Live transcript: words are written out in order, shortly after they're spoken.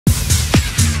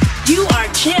You are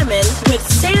jamming with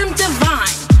Sam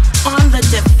Divine on the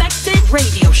Defected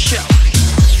Radio Show.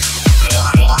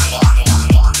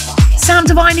 Sam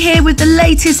Divine here with the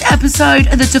latest episode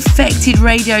of the Defected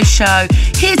Radio Show.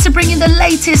 Here to bring you the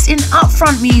latest in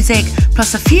upfront music,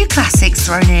 plus a few classics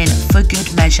thrown in for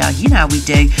good measure. You know how we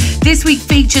do. This week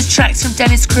features tracks from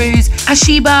Cruz,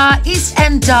 Ashibah, East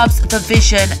End Dubs, The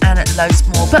Vision, and loads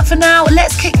more. But for now,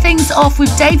 let's kick things off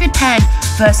with David Penn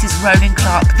versus Roland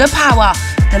Clark, The Power,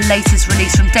 the latest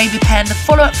release from David Penn, the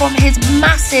follow-up from his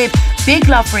massive Big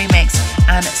Love remix,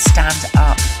 and Stand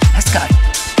Up. Let's go.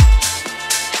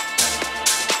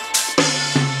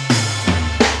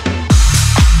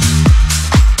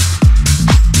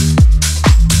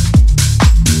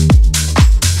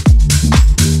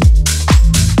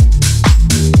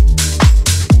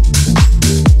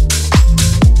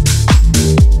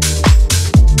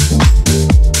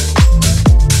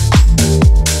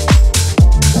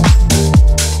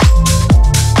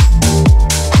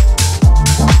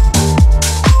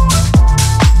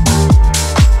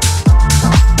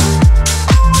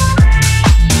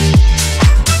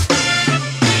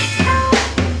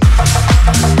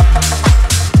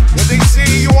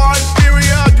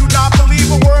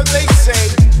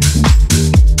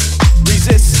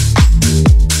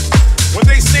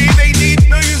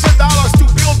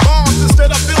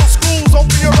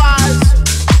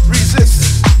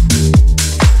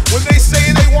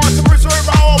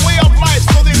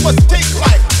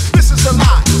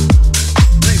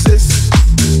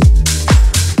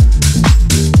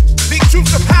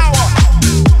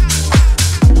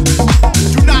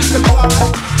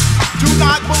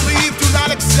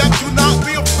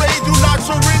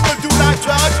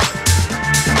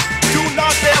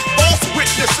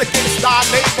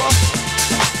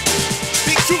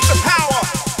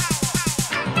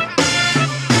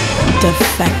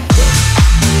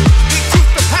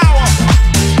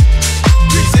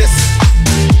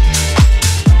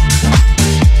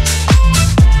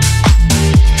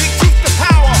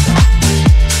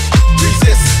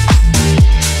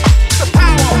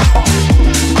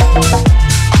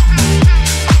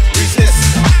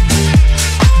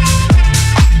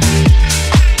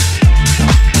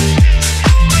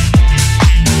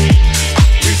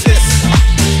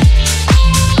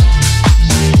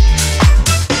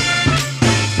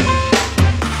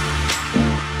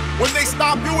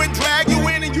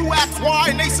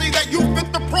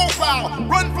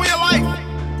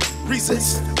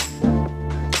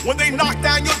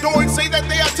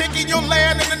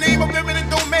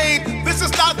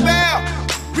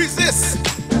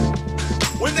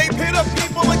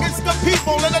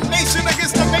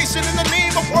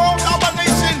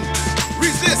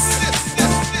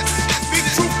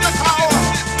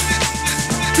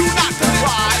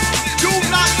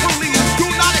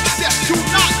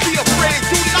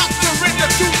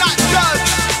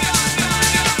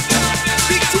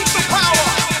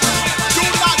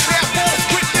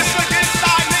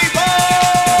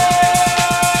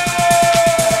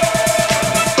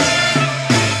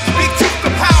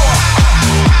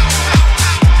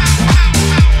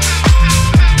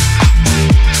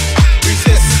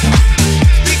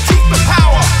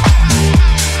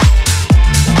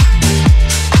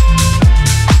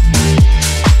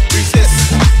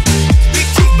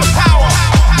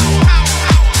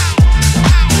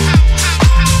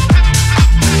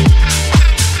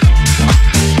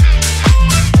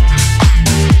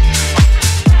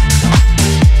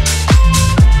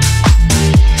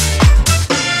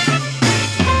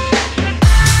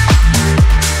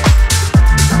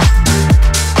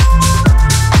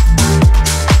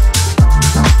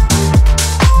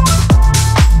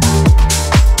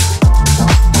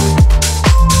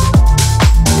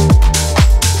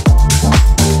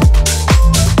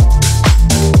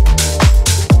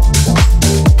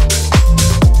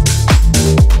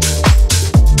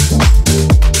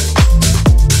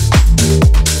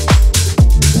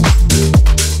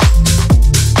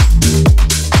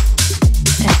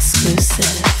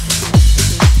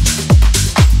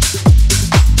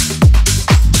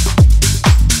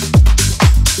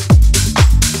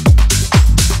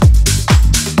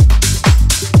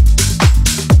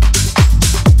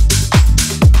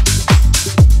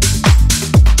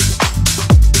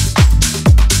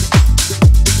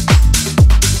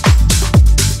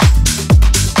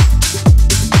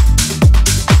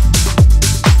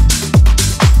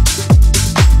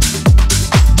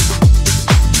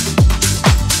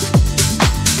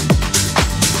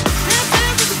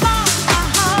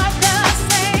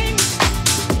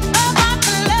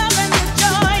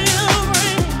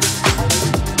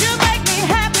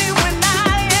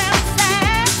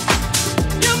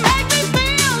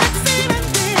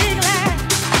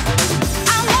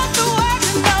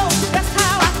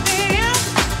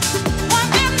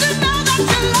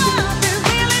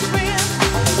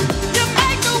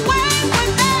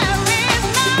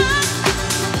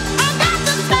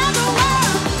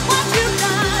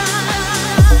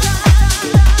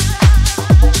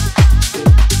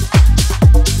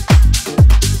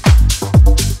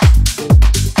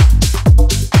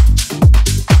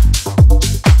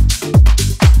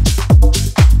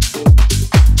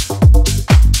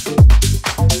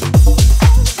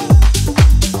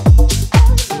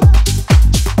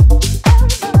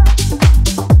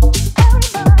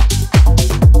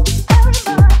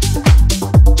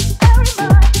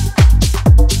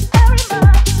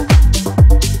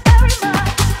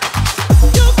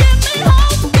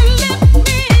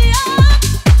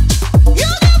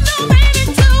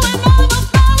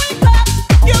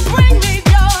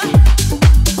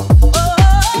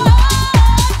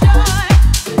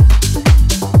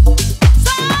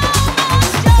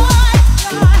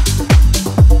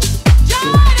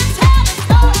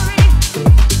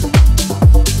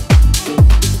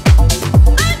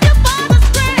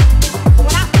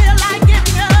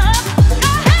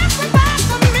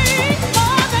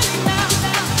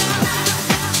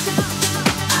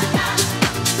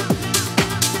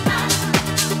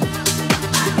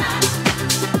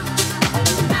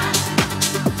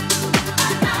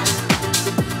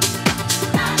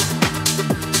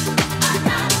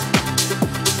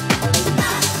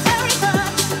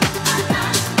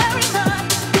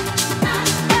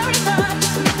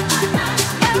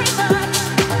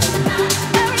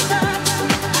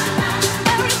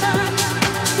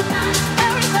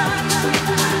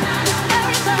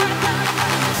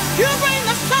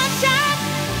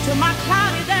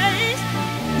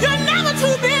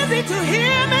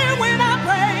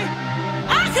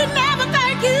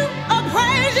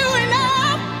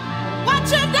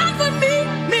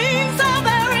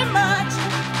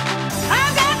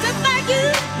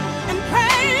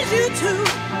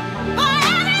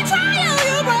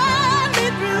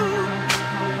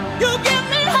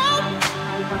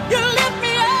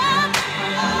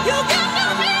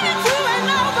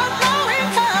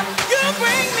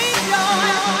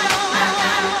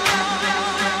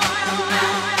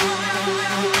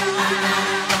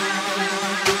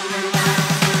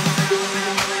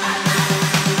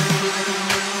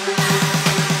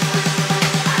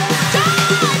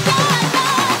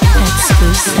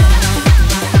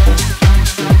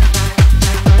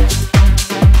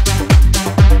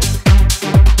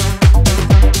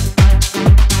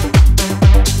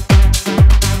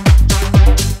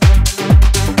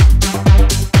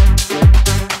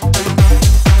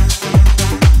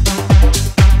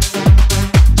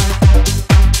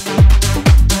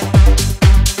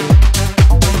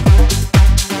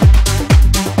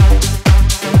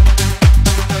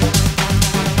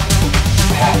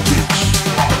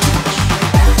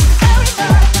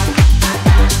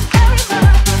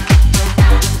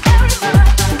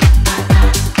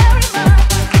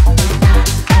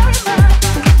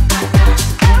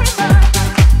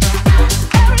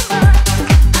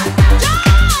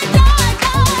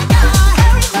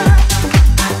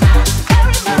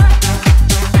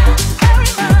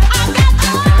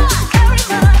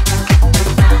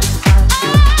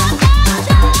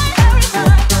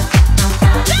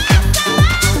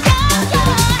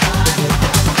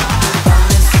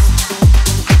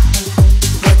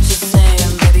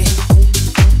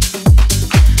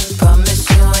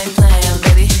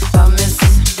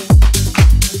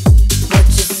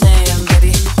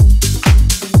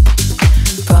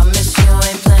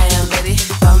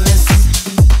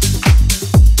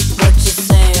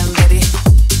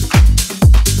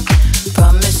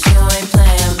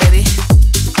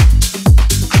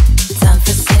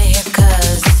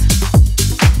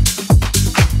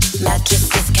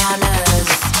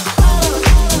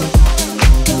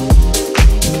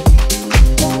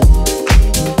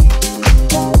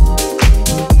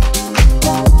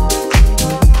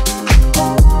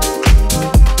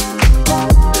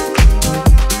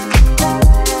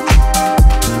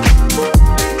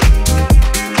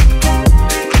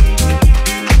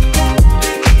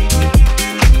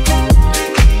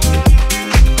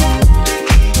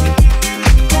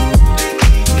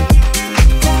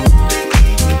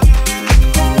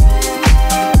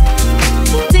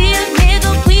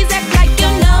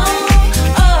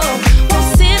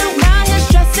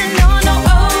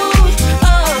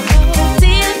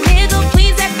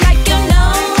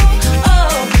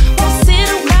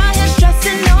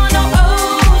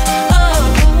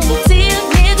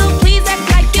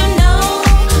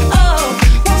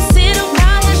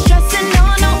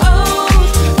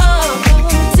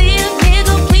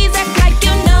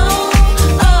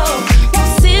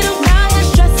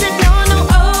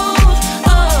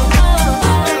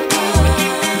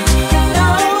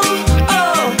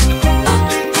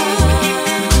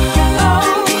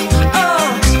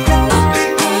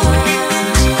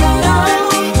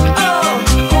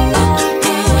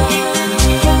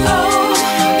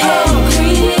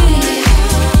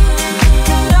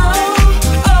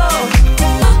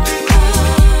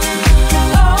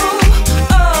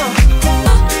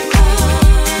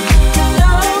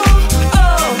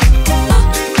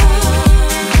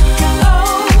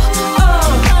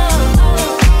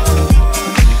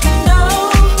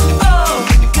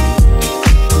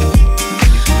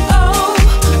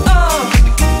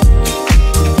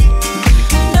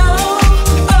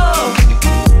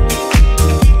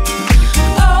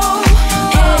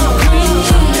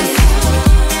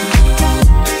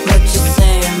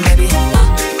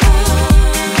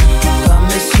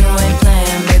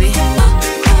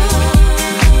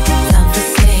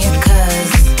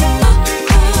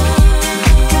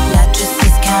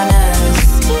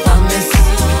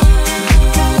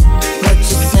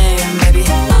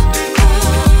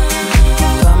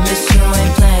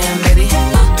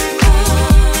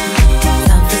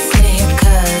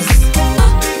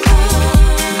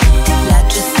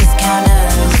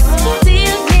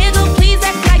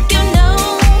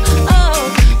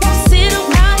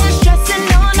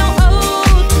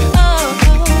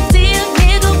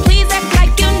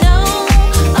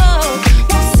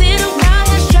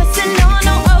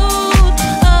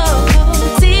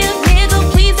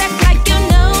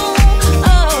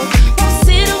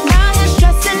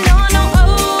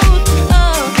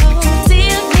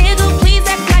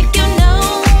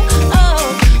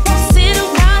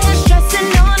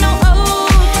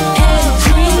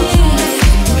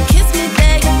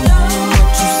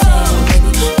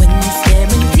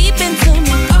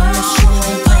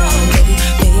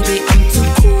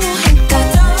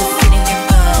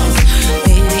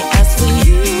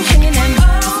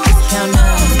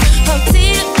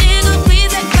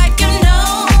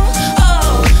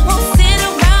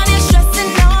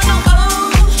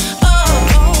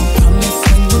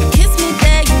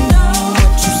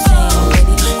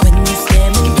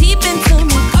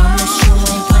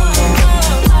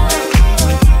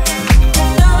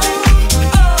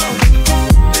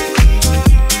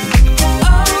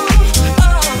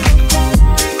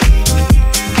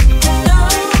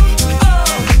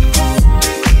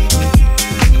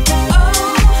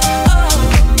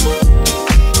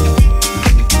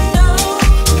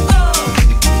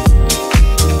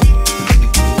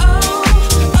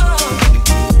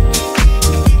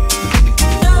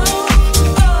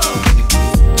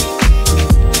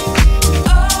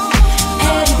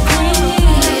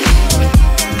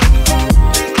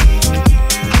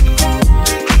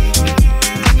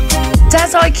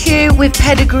 Daz-I-Kue with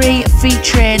Pedigree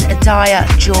featuring Hadiya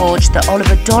George, the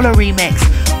Oliver Dollar remix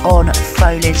on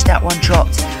Foliage. That one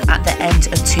dropped at the end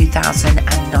of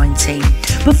 2019.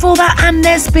 Before that, and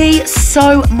Nesby,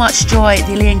 So Much Joy,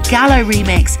 the Alaia and Gallo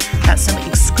remix. That's some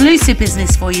exclusive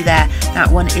business for you there. That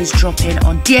one is dropping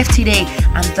on DFTD,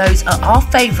 and those are our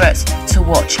favourites to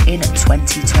watch in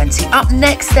 2020. Up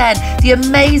next then, the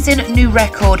amazing new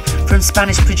record from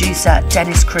Spanish producer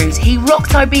Dennis Cruz. He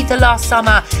rocked Ibiza last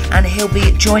summer, and he'll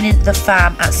be joining the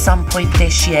fam at some point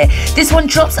this year. This one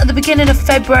drops at the beginning of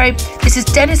February. This is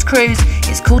Dennis Cruz.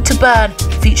 It's called To Burn,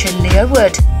 featuring Leo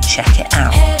Wood. Check it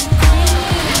out.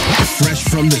 Fresh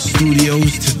from the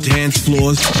studios to dance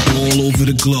floors all over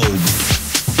the globe.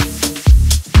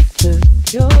 Took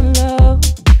your love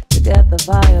to get the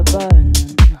fire burning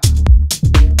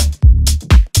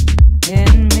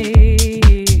in me,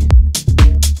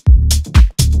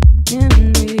 in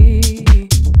me.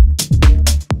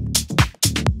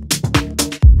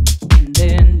 And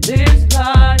in this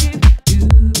life you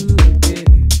appear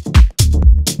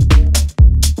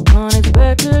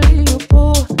unexpectedly. You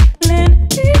pull in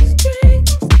these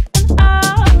strings, and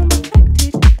I'm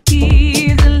affected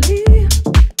easily.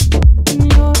 And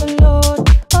you're the Lord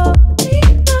of me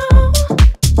now.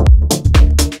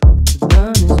 The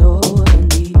burn is all I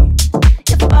need.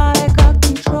 If I got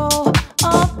control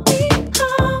of me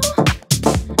now,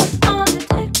 I'm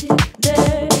undetected,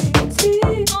 they see.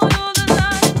 Oh, you're the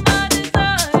light in my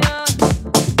desire.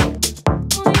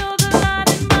 Oh, you're the light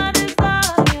in my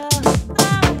desire.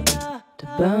 The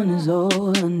burn is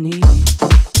all I need.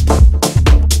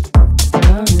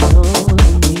 Burn is all I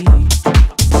need.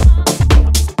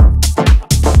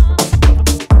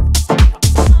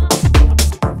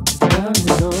 Burn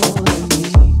is all I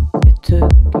need. It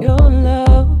took your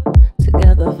love to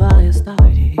get the fire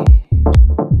started.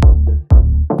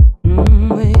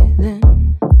 Within.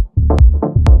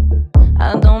 I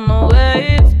don't know where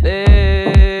it's been.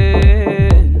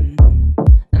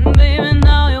 And baby,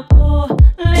 now you're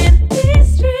pulling these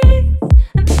strings,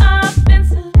 and I've been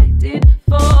selected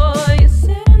for your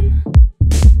sin.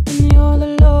 And you're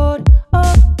the Lord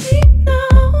of me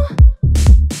now.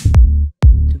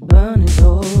 To burn is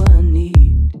all I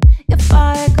need. If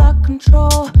I got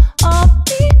control of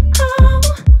me,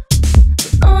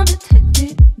 how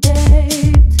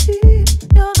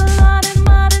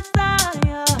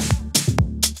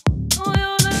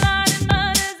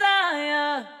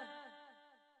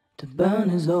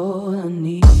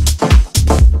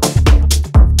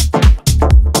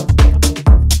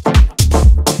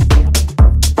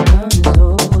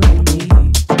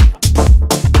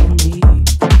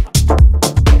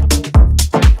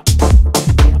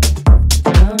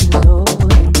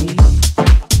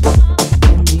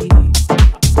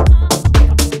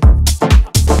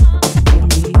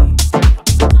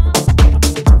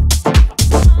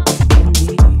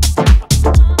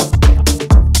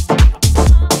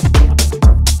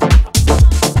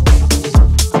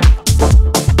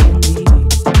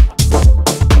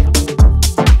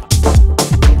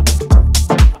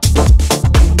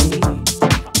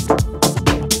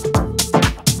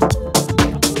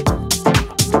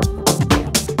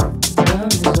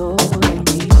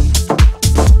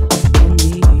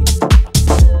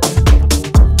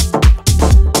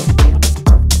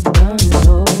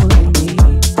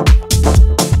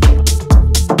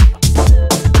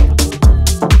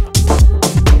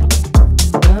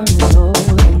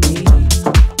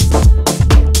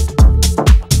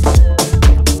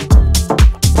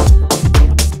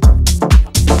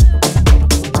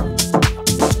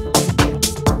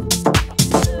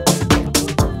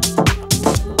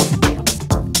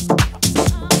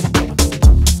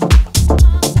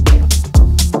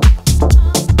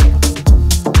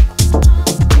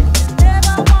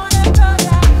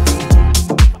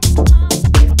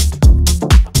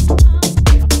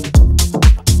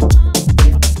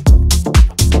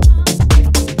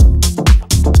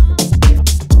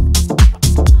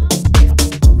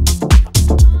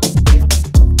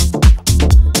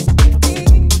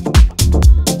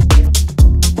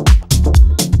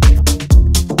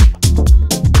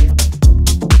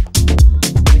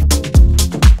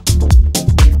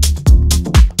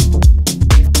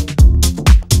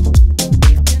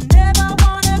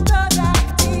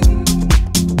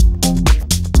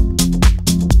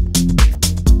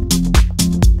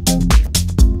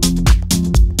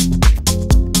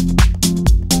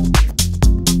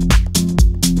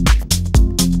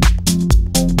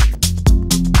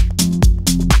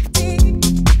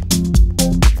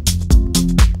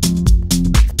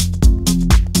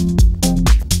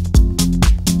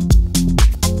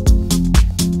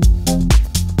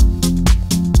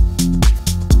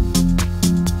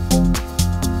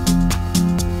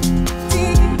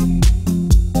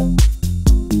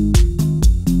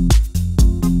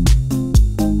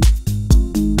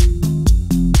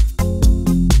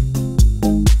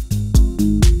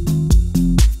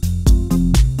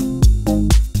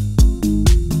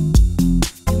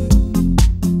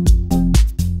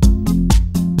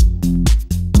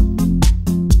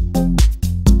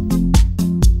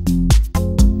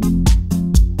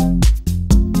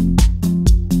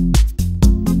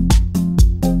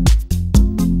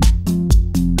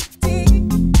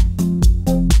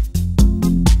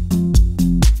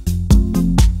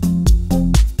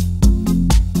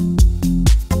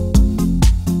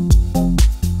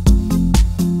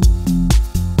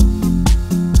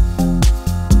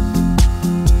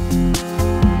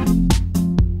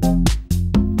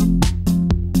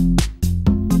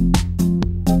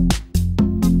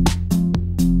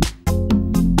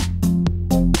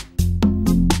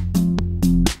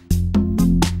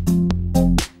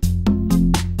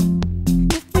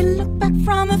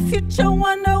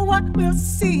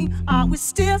we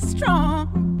still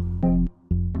strong?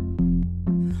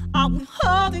 Are we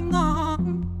holding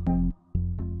on?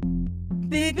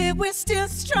 Baby, we're still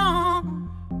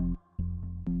strong.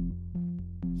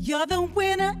 You're the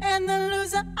winner and the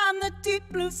loser on the deep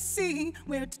blue sea.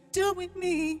 Where to do with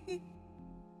me?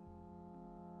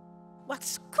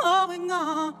 What's going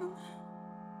on?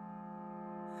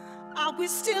 Are we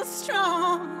still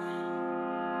strong?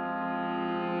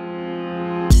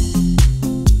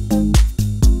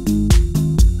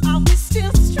 Are we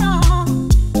still strong?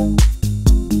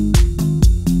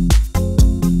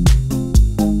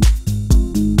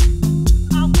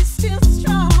 Are we still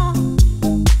strong?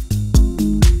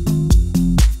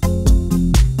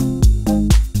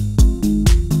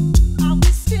 Are we still strong? Are we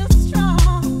still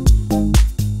strong?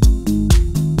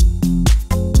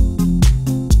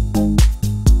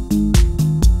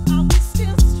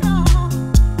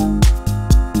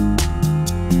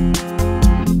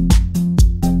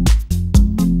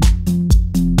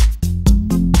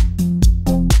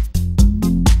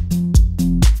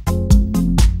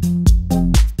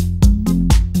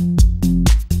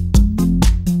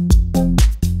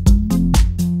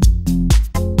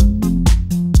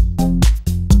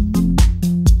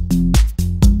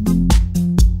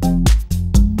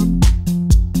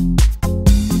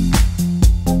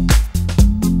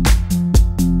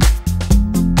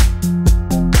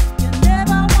 You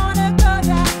never wanna go that deep. You never wanna go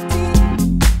that deep.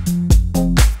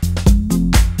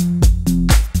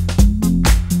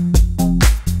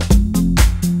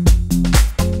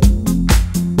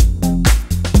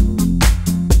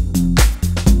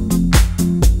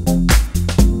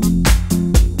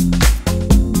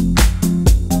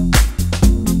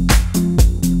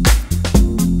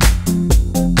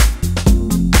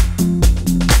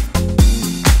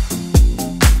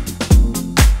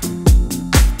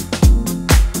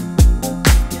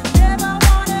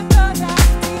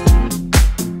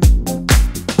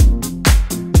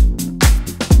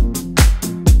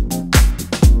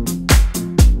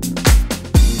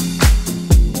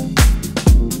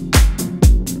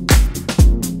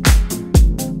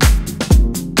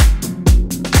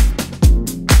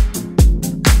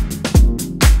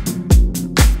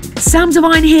 Sam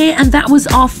Divine here, and that was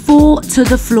our 4 to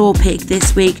the Floor pick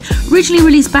this week. Originally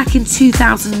released back in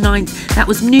 2009, that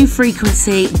was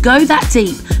NuFrequency, Go That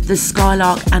Deep, the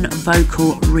Skylark and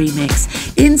vocal remix.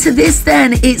 Into this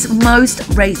then, it's Most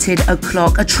Rated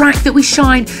O'Clock, a track that we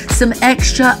shine some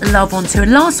extra love onto.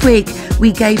 And last week,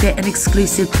 we gave it an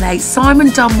exclusive play. Simon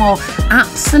Dunmore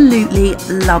absolutely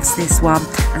loves this one,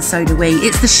 and so do we.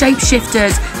 It's the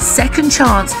Shapeshifters' Second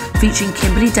Chance featuring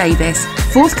Kimberly Davis,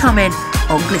 forthcoming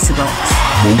on Glitterbox.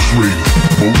 Most rated,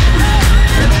 most rated,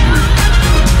 most rated.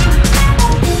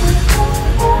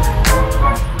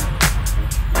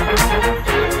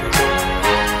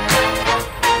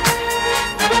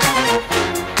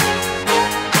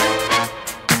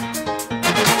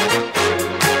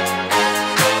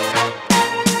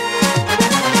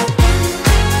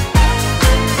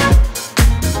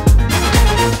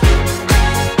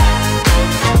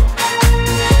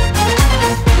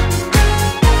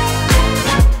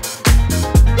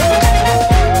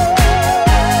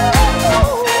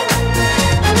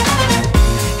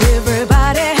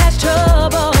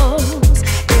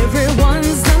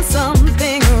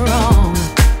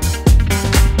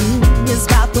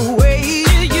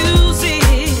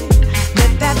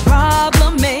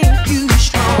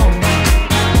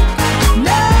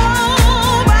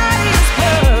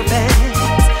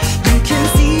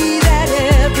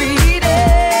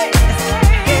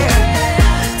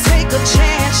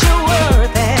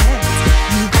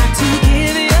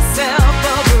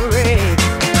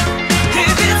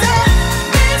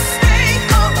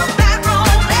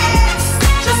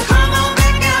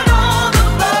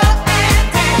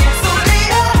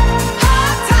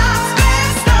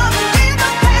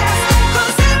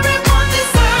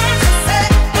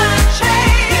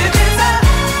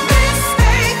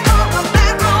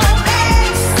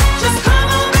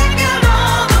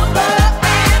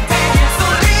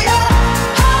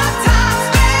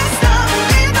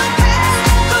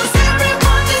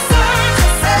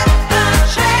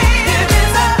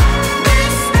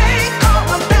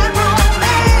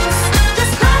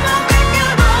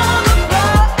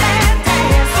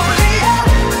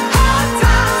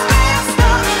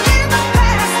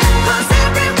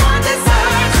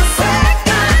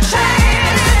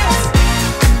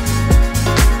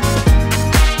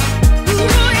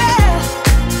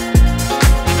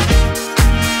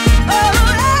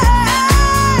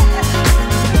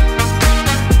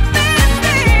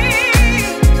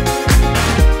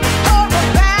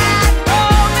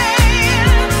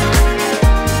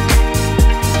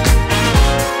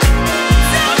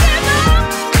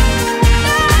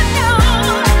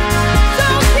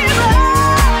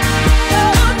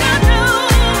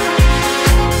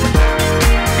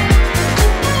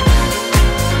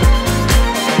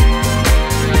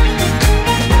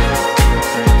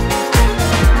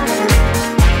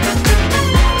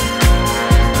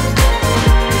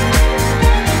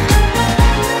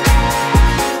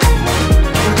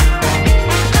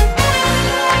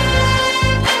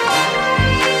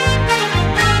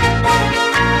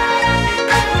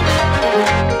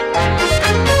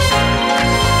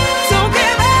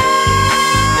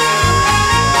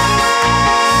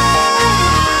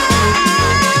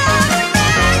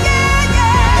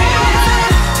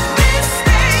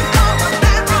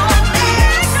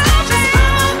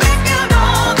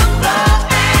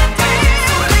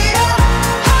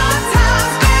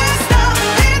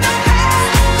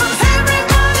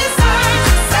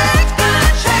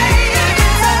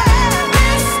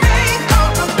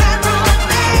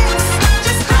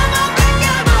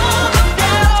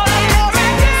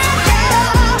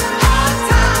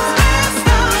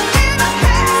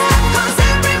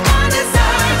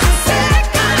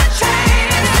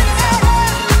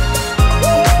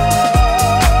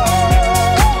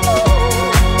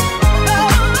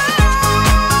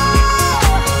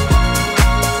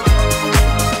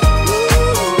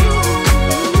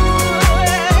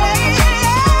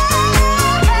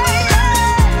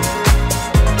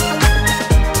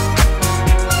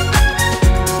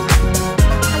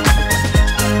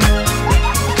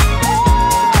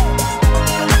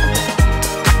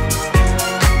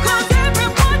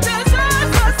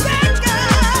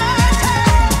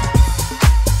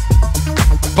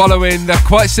 Following the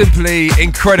quite simply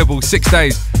incredible 6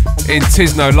 days in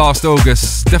Tisno last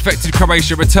August, Defected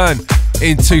Croatia return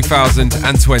in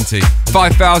 2020.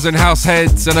 5,000 house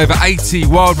heads and over 80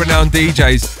 world-renowned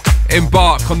DJs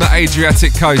embark on the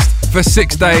Adriatic coast for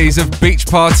 6 days of beach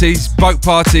parties, boat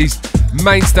parties,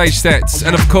 main stage sets,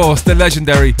 and of course the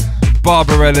legendary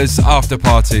Barbarella's after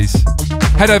parties.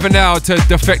 Head over now to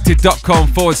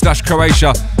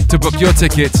defected.com/Croatia to book your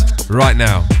tickets right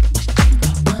now.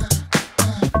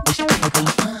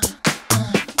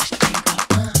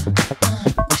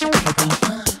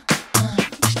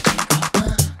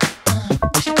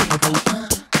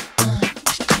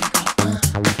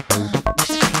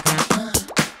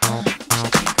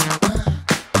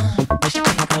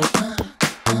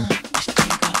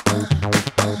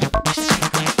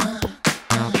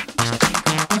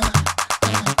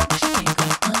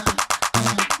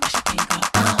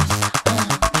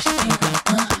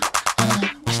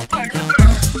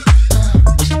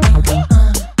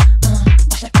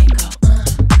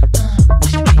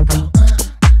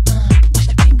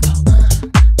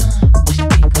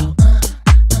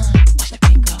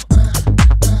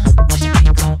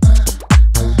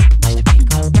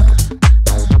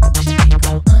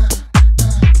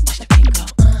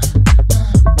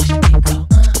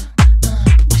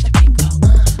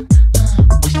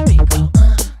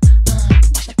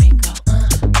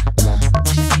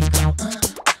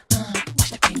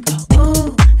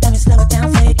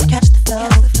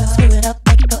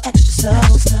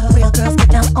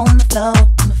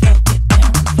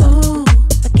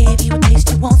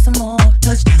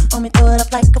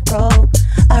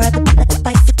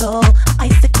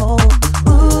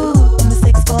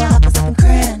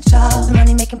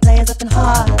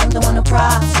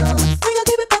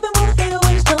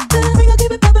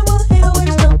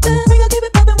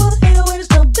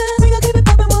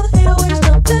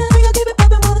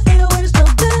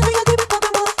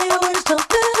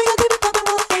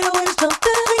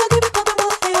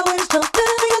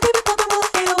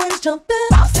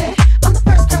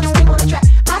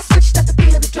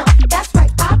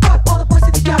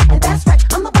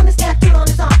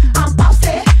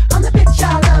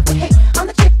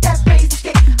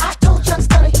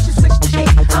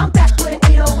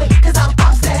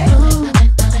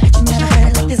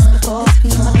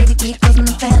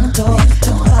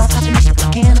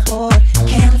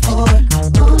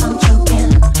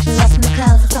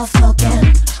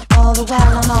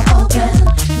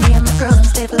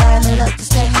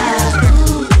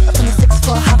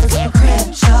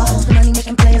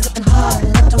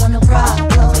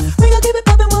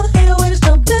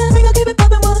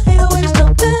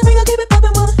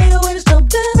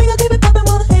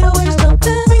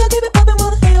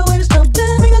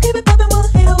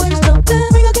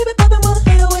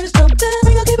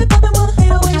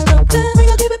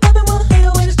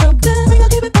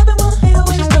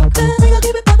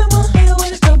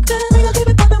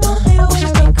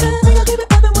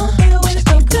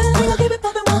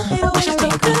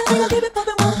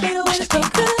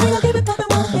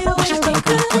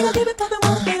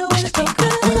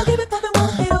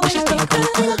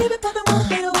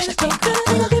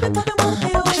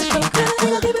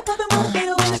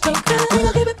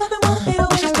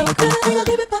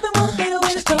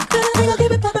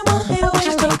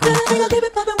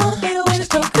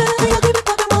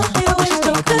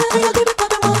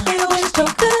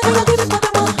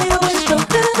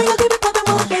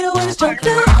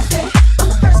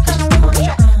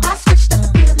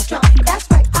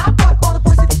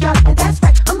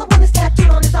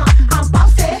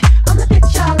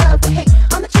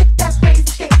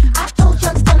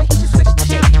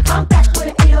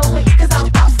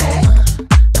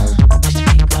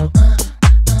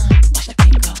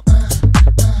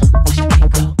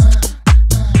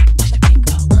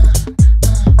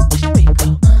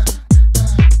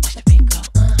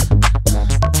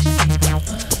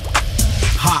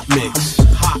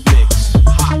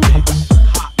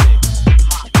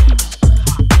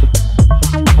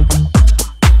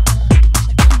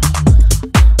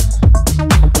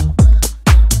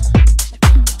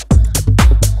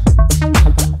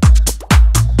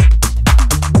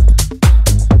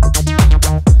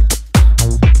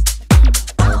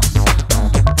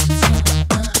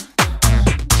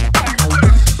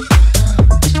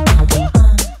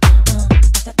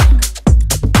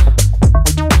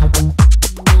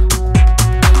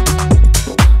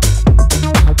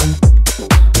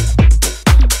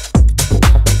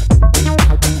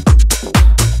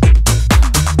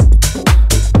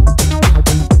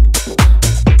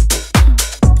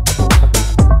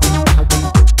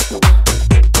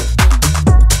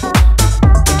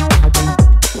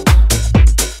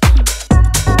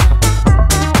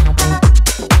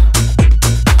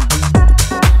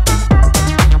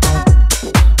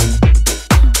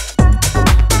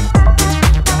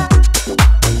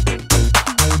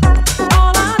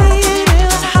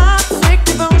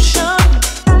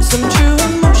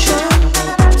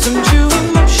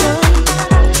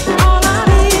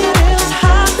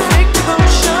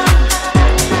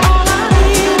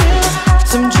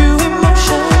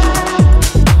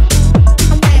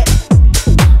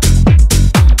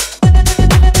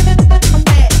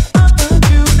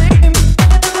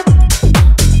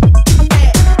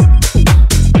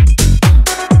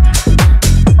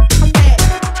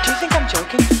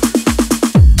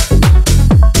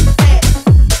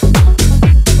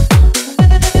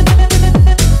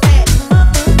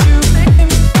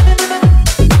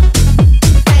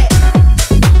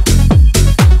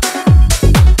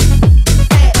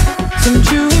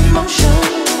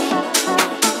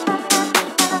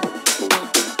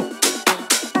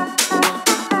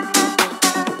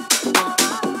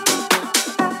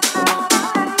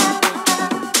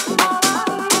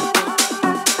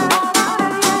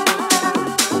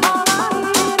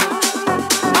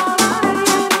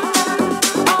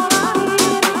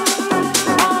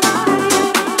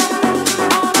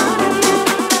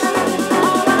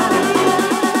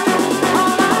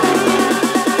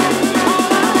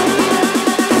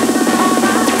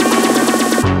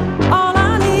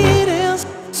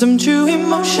 some true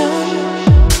emotion.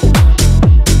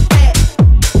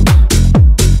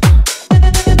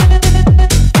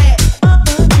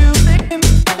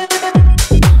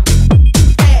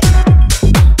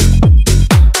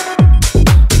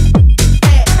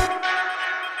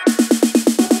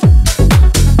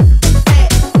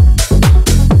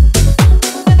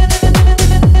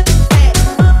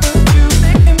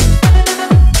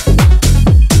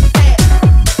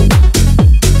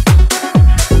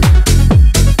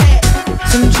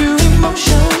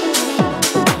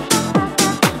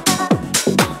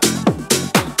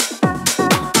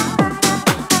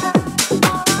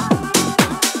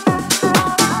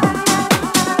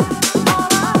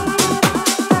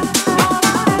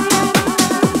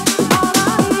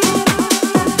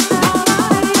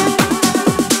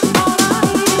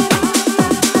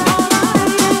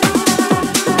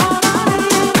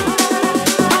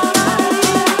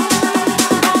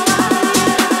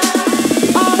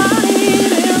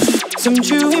 Some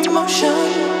true emotion.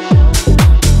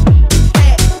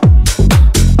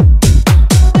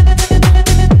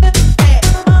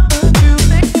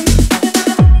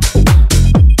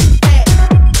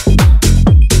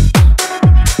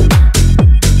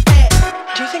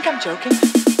 Do you think I'm joking?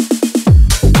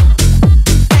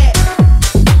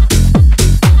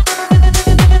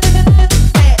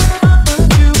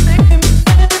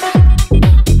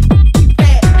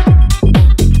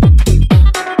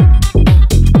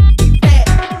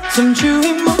 Some true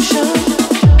emotion.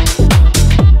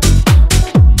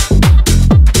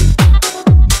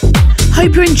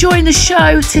 Hope you're enjoying the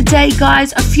show today,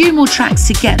 guys. A few more tracks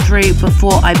to get through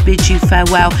before I bid you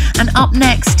farewell. And up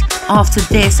next, after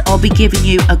this, I'll be giving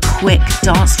you a quick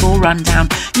dance floor rundown.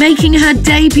 Making her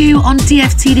debut on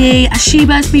DFTD,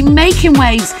 Ashibah has been making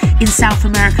waves in South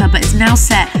America, but is now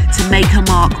set to make her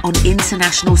mark on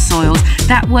international soils.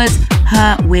 That was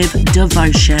her with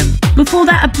Devotion. Before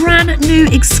that, a brand new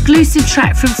exclusive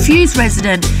track from Fuse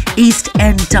resident East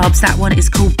End Dubs. That one is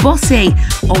called Bossy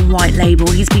on White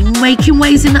Label. He's been making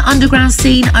waves in the underground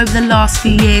scene over the last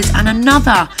few years, and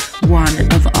another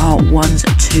one of our ones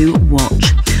to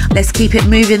watch. Let's keep it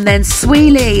moving then.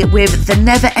 Sweely with The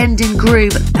Never Ending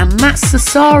Groove, and Matt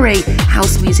Sassari,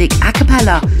 house music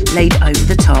acapella laid over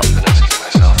the top.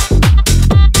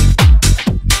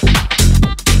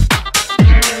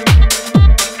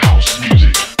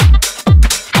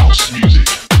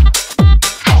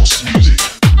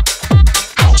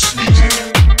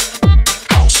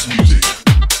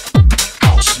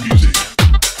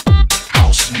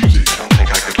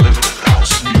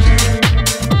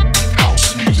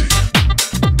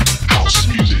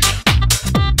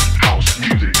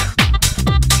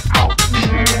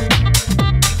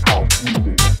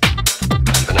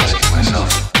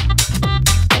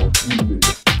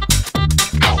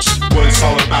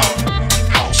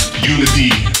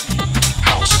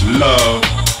 Love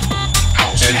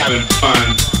and having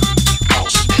fun.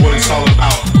 What it's all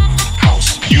about.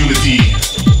 Unity,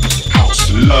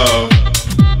 love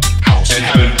and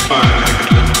having fun.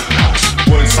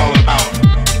 What it's all about.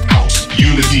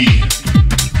 Unity,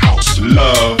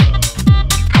 love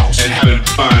and having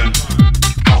fun.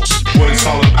 What it's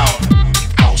all about.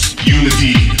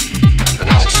 Unity,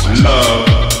 love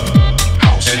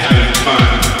and having fun.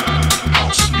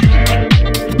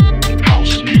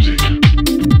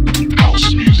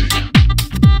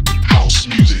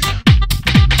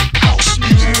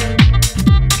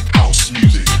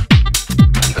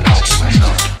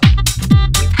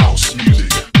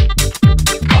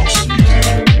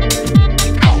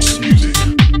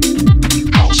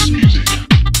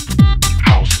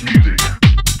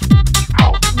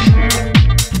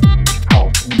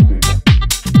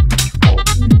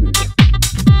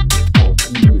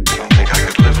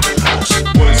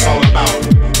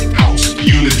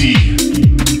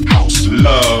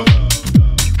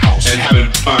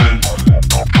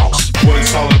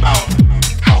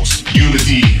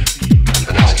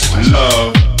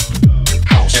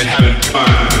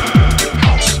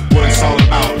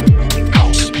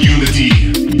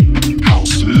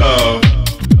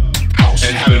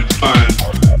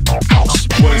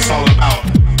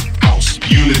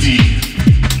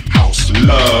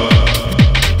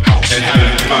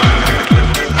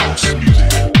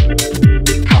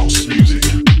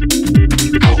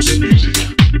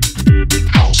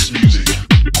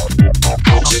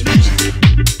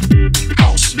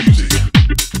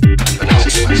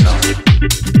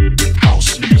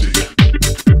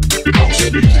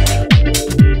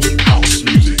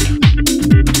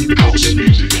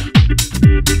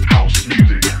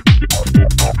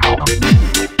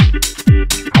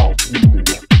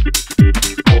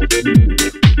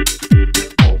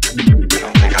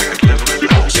 I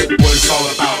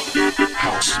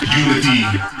unity,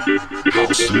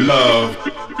 love,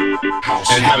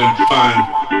 and having fun.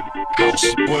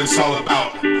 What it's all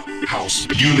about.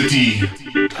 Unity,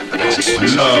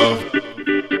 love,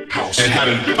 and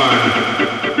having fun.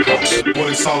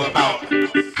 What it's all about.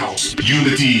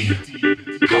 Unity,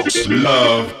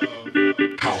 love,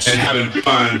 and having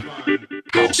fun.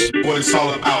 What it's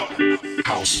all about.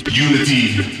 Unity,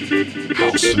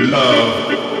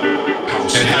 love,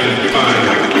 and having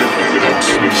fun.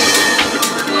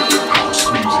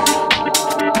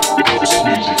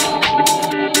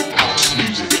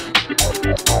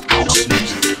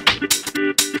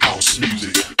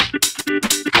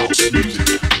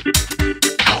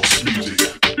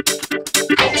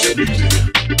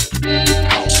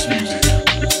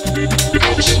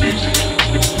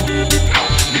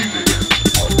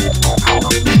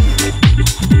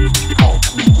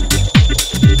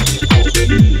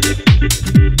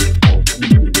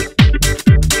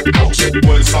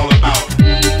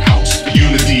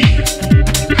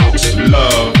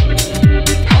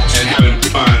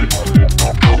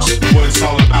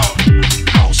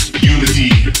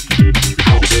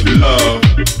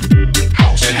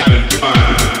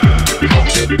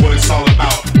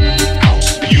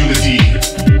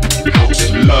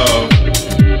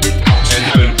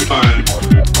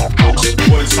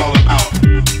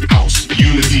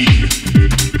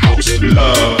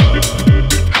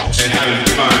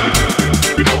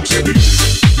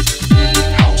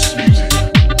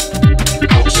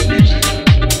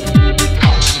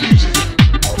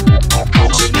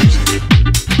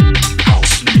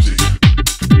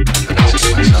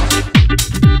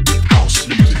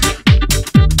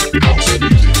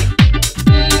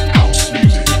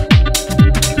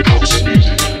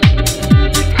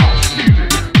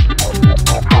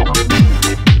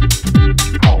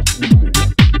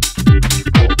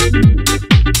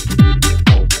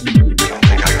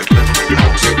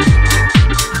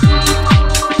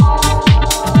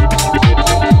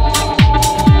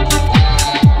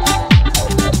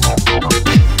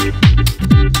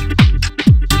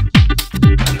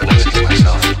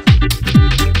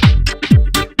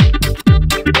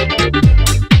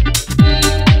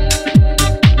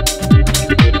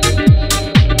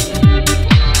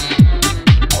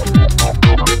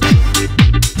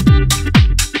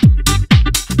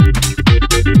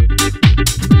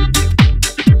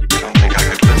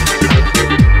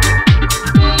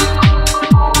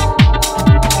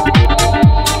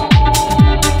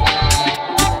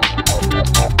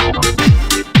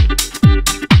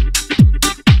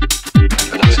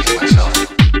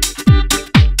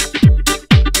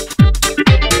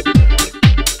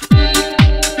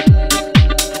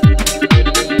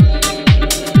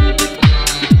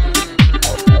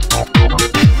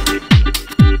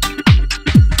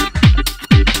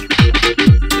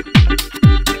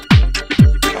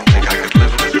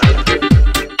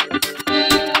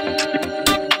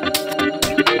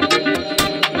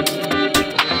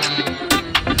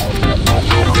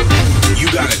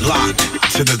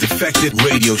 to the Defected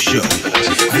radio show.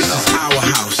 This is our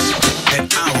house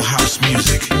and our house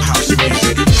music. House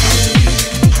music.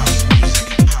 House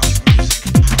music. House music.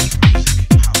 House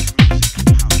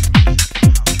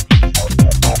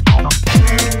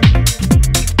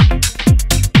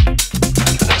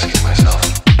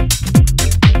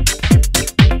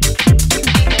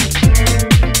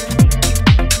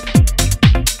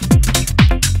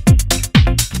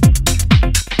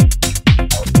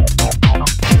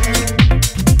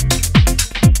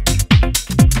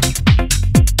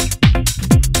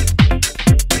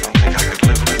I could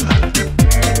live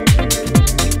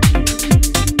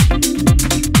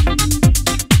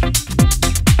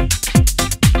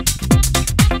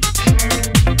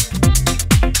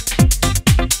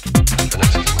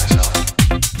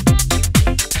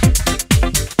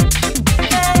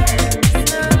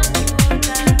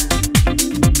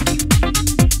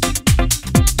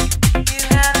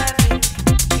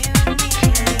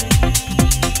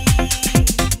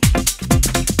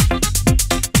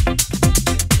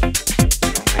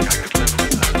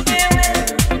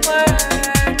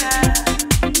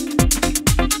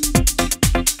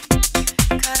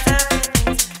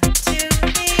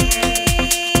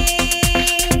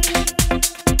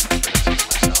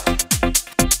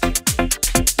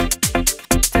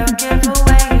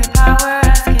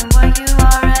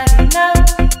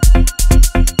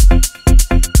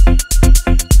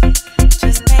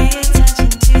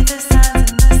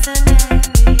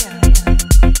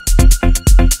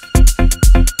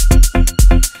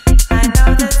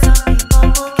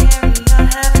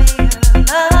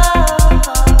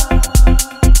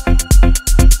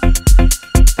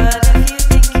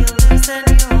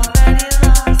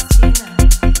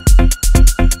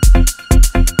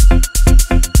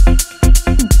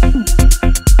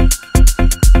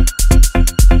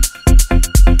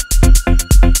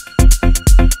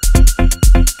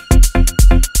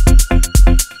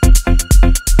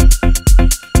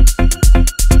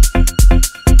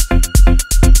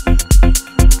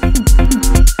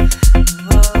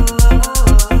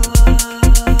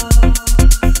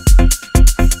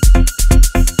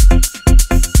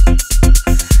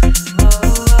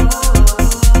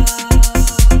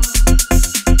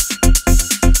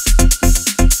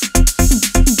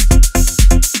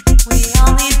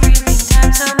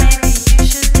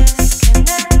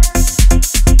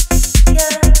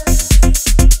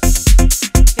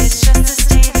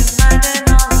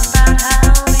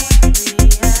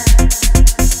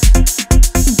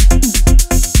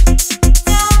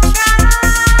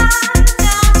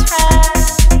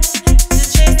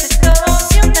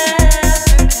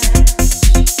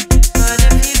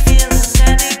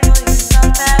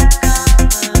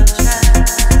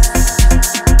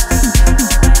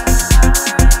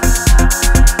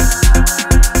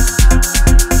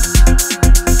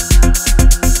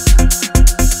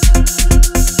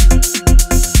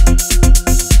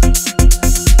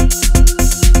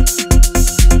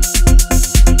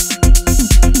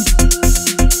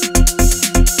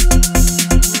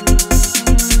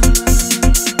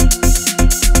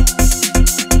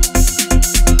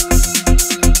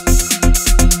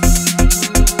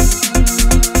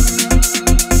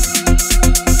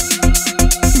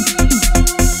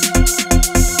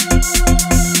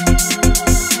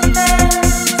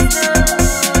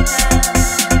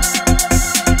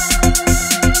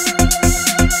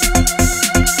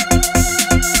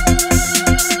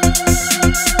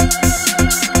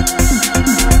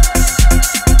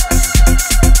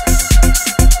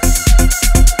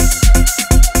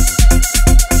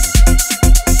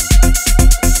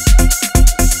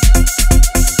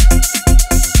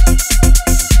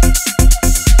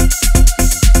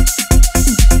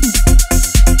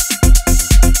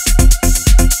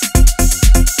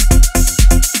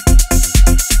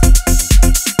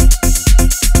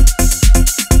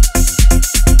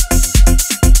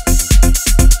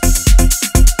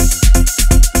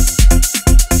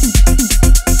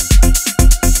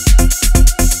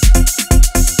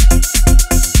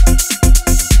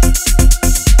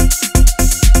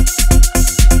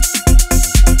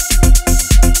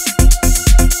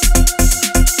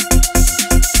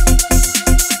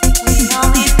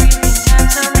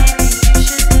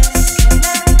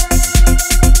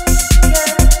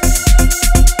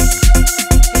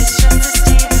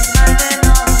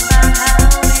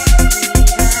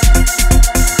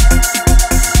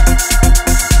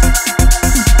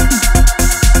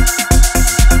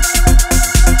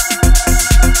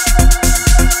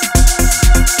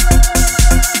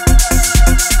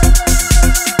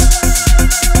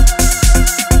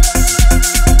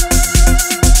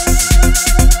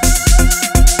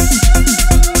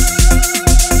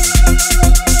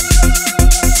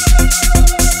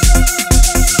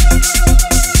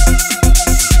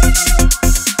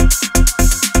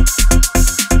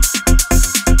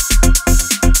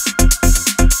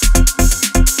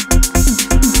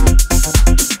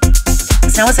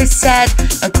Now, as I said,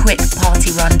 a quick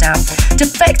party rundown.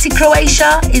 Defected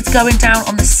Croatia is going down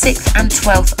on the 6th and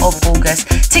 12th of August.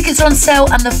 Tickets are on sale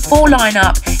and the full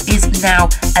lineup is now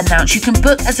announced. You can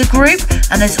book as a group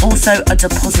and there's also a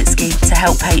deposit scheme to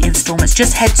help pay installments.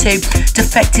 Just head to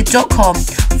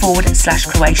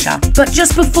defected.com/Croatia. But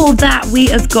just before that, we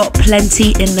have got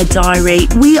plenty in the diary.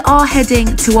 We are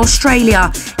heading to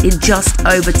Australia in just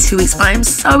over 2 weeks. I am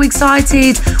so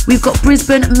excited. We've got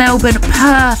Brisbane, Melbourne,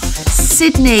 Perth,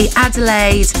 Sydney,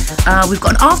 Adelaide. We've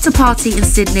got an after party in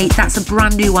Sydney. That's a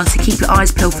brand new one, so keep your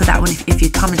eyes peeled for that one if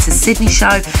you're coming to Sydney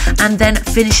show. And then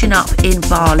finishing up in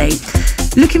Bali.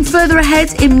 Looking further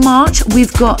ahead in March,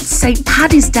 we've got St.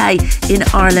 Paddy's Day in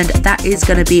Ireland. That is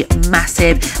going to be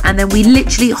massive. And then we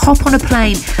literally hop on a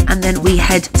plane and then we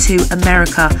head to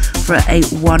America for a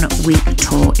 1-week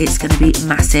tour. It's going to be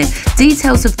massive.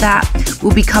 Details of that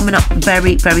will be coming up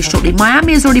very, very shortly.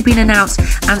 Miami has already been announced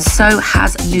and so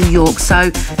has New York.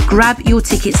 So grab your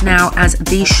tickets now as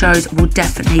these shows will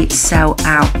definitely sell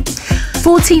out.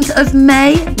 14th of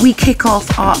May, we kick off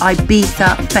our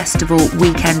Ibiza Festival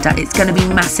Weekender. It's going to be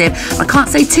massive. I can't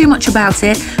say too much about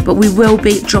it, but we will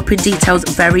be dropping details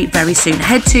very, very soon.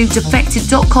 Head to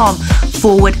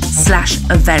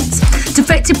defected.com/events.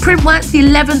 Defected Printworks, the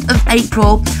 11th of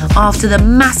April, after the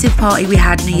massive party we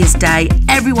had New Year's Day.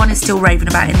 Everyone is still raving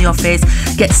about it in the office.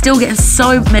 Still getting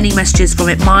so many messages from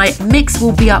it. My mix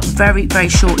will be up very, very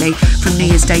shortly from New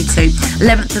Year's Day too.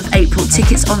 11th of April,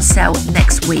 tickets on sale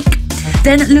next week.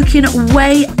 Then looking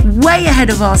way, way ahead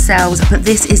of ourselves, but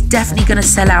this is definitely going to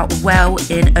sell out well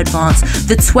in advance.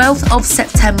 The 12th of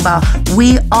September,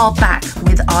 we are back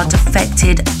with our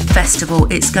Defected Festival.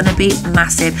 It's going to be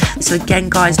massive. So again,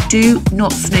 guys, do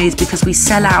not snooze because we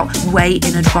sell out way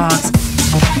in advance.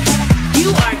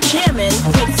 You are jamming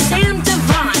with Sam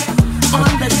Divine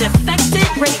on the Defected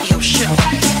Radio Show.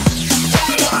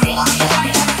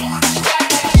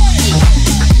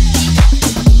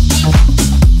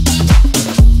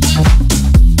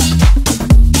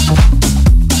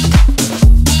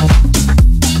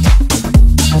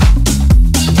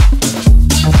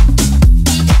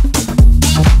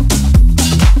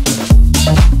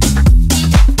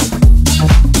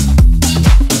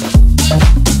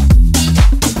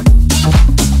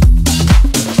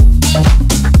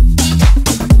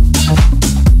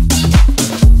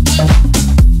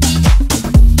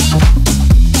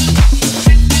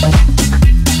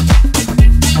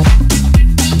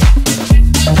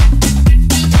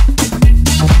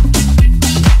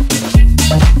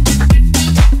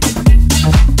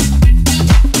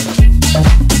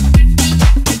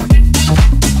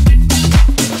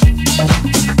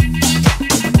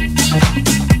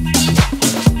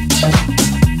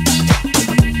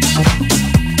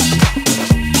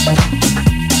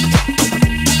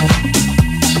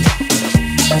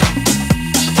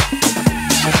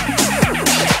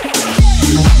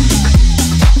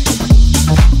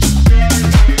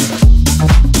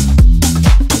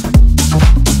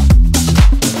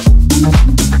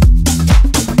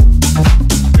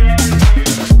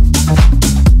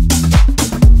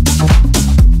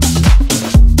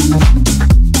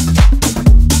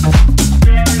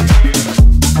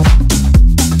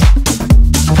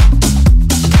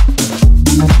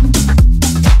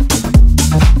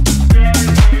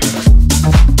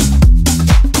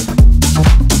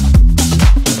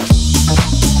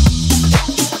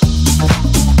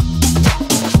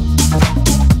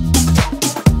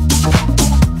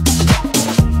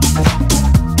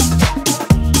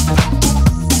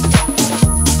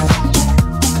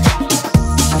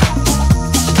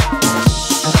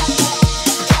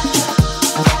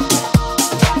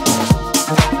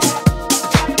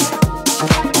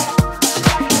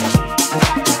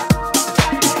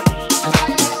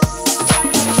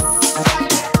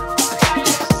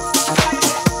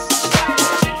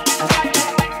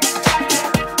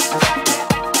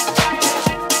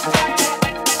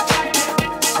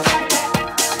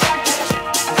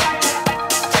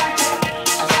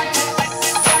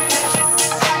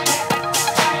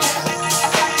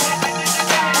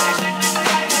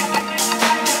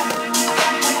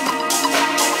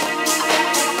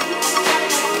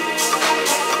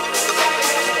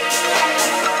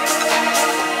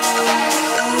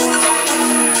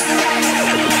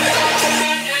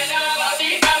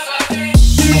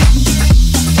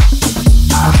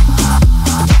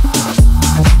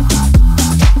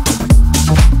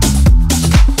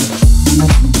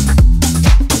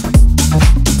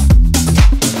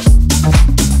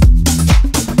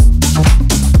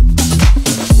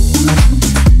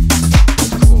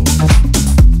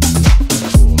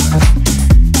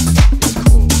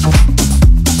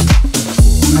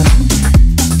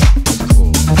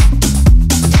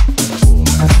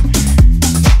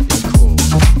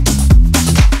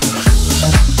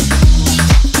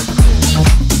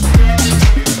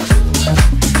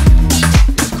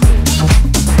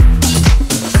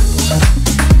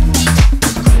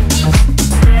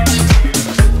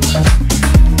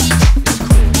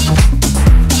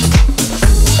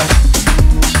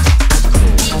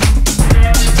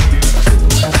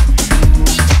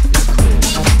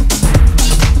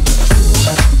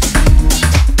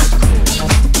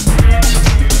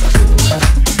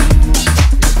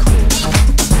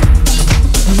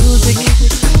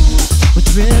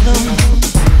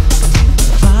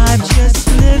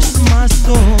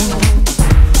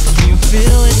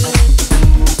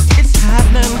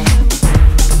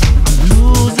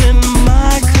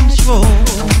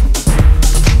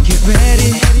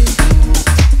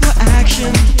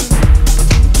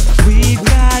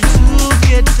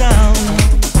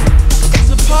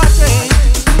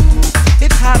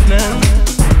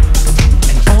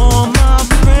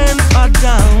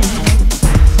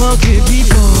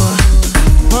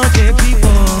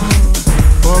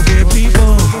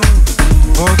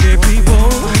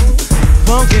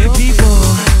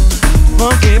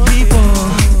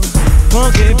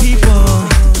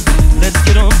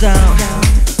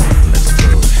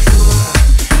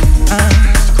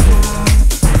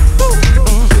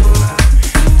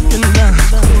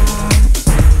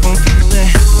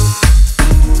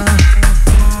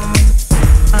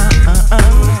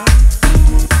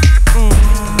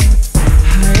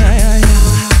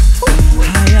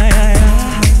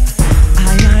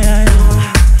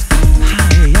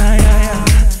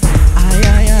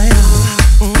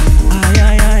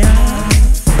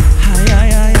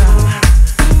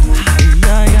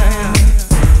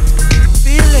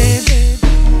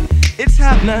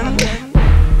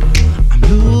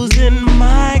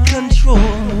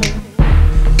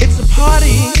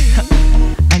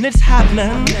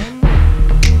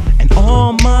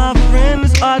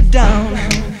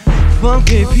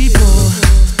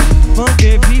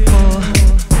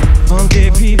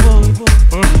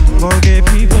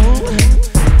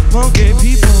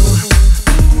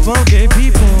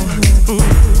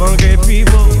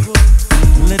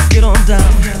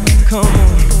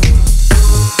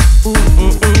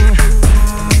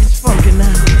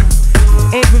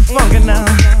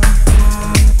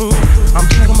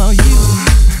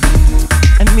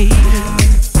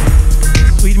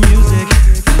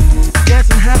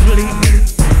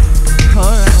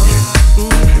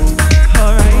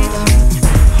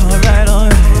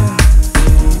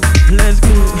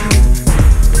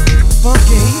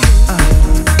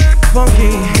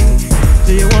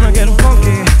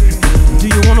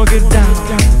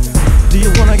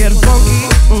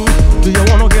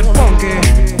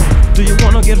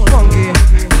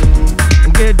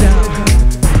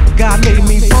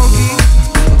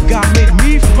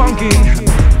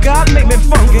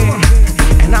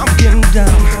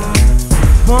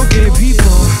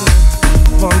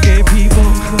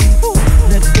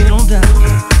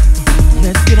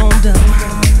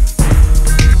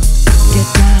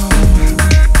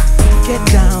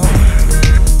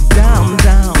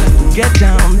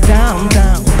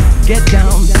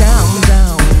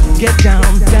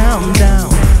 down, down, down.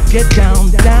 Get down,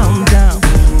 down, down.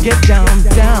 Get down,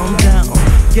 down, down.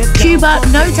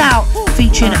 Cuebur, No Doubt,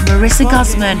 featuring Marissa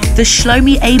Guzman, the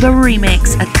Shlomi Aber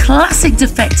remix, a classic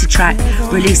Defected track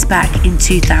released back in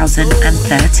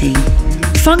 2013.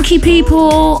 Funky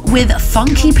People with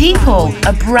Funky People,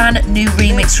 a brand new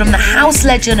remix from the house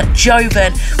legend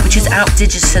Jovan, which is out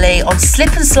digitally on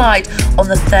Slip and Slide on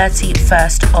the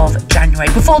 31st of January.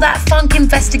 Before that, Funk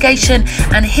Investigation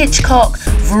and Hitchcock,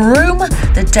 Vroom,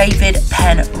 the David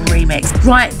Penn remix.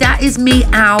 Right, that is me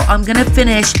out. I'm going to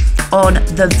finish on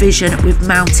The Vision with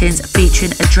Mountains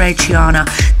featuring Adriana.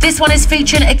 This one is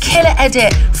featuring a killer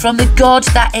edit from the god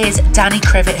that is Danny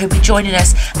Krivit, who'll be joining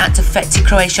us at Defected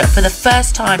Croatia for the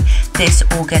first time this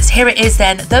August. Here it is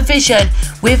then, The Vision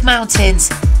with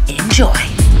Mountains. Enjoy.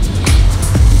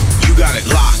 You got it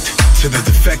locked to the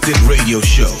Defected Radio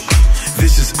Show.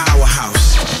 This is our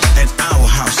house and our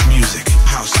house music.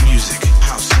 House music.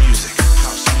 House music.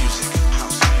 House music.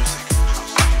 House music.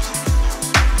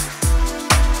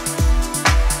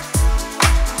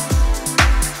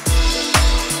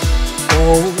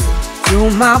 Oh,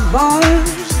 through my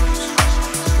bones,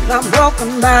 not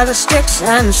broken by the sticks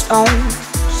and stones.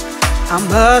 I'm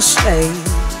a slave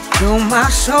to my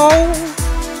soul.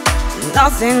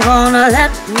 Nothing gonna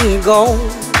let me go.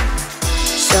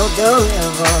 So the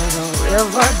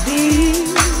river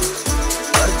deep,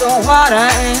 but the water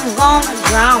ain't gonna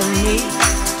drown me.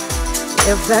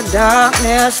 If the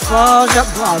darkness falls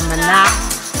upon me now,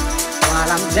 while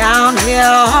I'm down here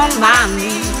on my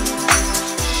knees,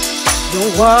 the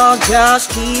world just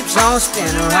keeps on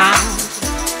spinning around.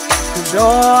 'Cause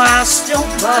oh, I still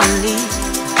believe,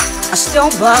 I still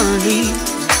believe,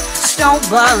 I still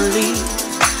believe,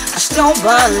 I still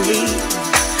believe,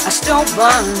 I still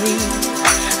believe,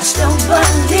 I still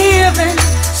believe in,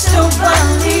 still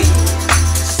believe,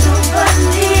 still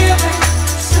believe in,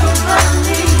 still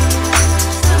believe,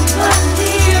 still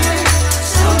believe in,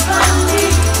 still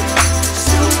believe,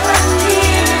 still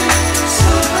believe in,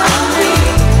 still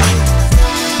believe.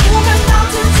 Moving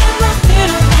mountains in the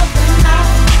middle of the night,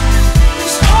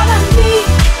 it's all I need,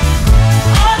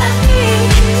 all I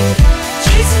need.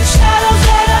 Chasing shadows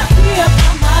that are here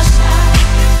by my side,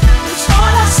 it's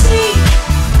all I see,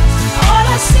 all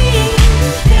I see.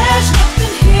 There's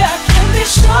nothing here I can be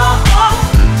sure of,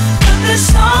 but there's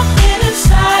something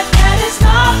inside that is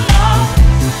not love.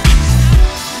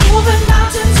 Moving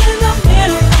mountains in the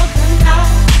middle of the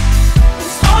night,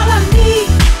 it's all I need,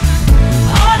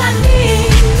 all I need.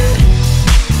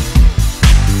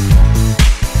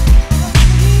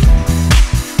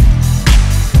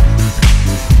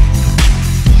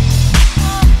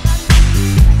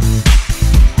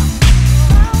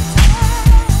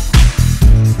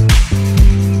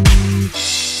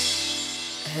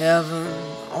 Heaven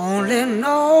only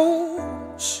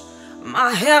knows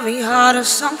my heavy heart is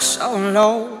sunk so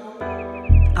low.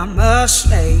 I'm a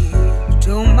slave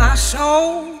to my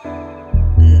soul.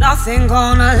 Nothing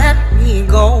gonna let me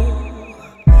go.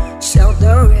 Sail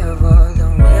the river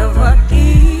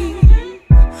deep,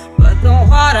 but the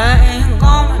water ain't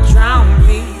gonna drown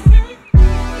me.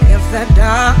 If the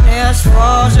darkness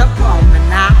falls upon me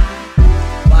now,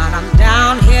 while I'm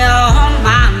down here on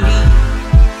my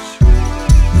knees,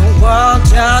 the world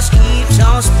just keeps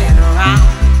on spinning around.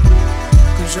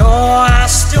 'Cause oh, I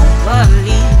still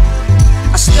believe,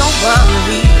 I still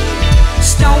believe,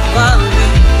 still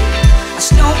believe, I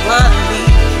still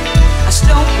believe, I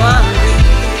still believe,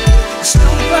 I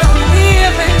still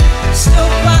believe in, still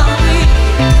believe,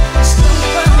 still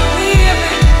believe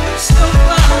in, still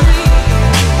believe.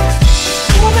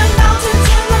 Moving mountains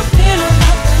in the middle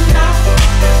of the night,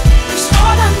 it's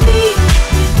all I need,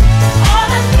 all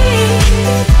I need.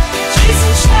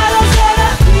 Chasing shadows that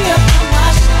are here by my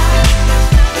side,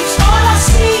 it's all I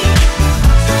see,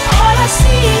 all I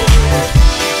see.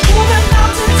 Moving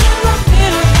mountains in the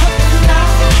middle of the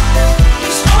night,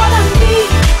 it's all I need,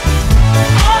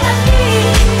 all I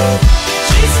need.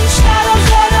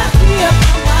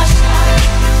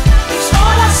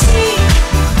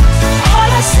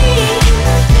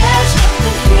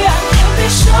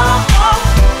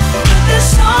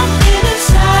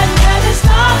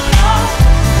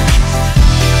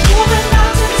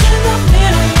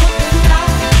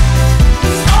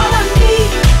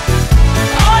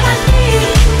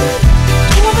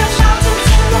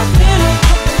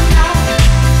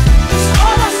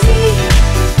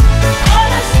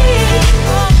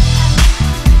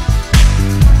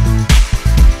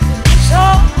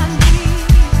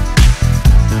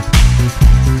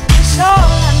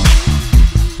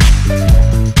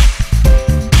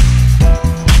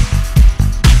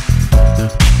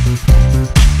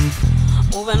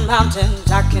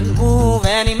 move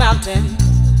any mountain.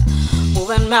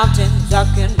 Moving mountains, I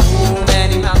can move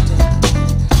any mountain.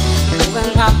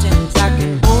 Moving mountains, I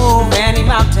can move any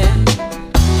mountain.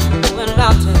 Moving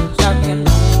mountains, I can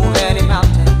move any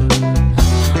mountain.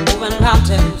 Moving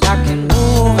mountains, I can move.